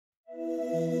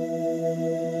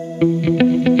So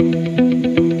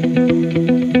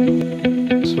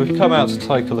we've come out to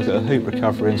take a look at a heat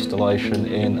recovery installation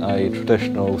in a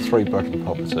traditional 3-bedroom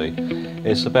property.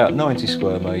 It's about 90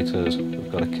 square metres.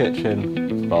 We've got a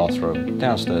kitchen, bathroom,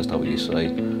 downstairs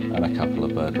WC and a couple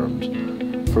of bedrooms.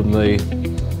 From the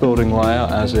building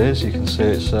layout as is, you can see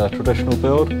it's a traditional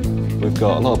build. We've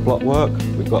got a lot of block work,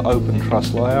 we've got open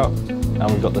truss layout, and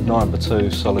we've got the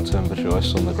 9x2 solid timber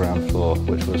joists on the ground floor,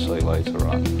 which we'll see later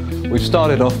on. We've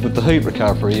started off with the heat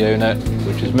recovery unit,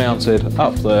 which is mounted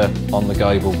up there on the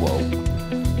gable wall.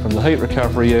 From the heat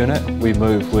recovery unit, we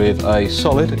move with a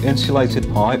solid insulated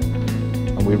pipe,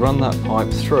 and we run that pipe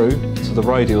through to the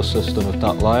radial system of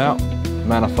duct layout,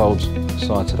 manifolds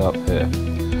sited up here.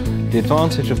 The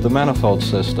advantage of the manifold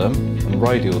system and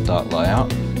radial duct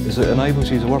layout is it enables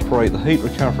you to operate the heat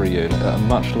recovery unit at a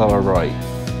much lower rate,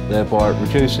 thereby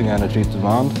reducing energy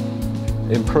demand,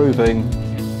 improving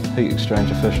heat exchange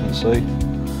efficiency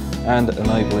and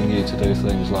enabling you to do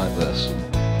things like this.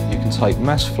 You can take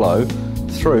mass flow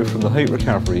through from the heat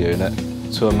recovery unit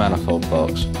to a manifold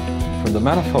box. From the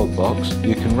manifold box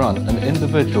you can run an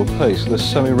individual piece of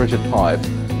this semi-rigid pipe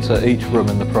to each room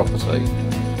in the property.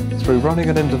 Through running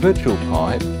an individual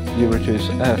pipe you reduce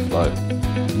airflow,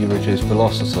 you reduce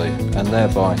velocity and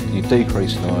thereby you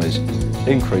decrease noise,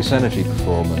 increase energy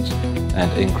performance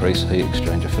and increase heat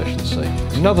exchange efficiency.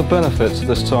 Another benefit to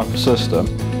this type of system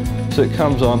is it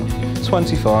comes on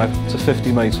 25 to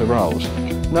 50 metre rolls.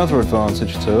 Another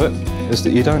advantage to it is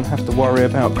that you don't have to worry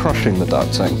about crushing the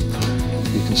ducting.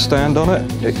 You can stand on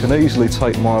it, it can easily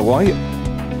take my weight,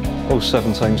 all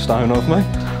 17 stone of me.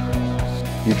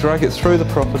 You drag it through the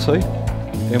property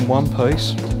in one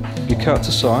piece, you cut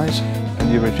to size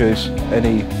and you reduce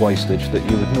any wastage that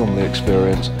you would normally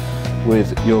experience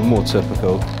with your more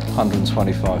typical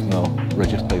 125mm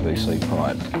rigid PVC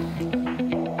pipe.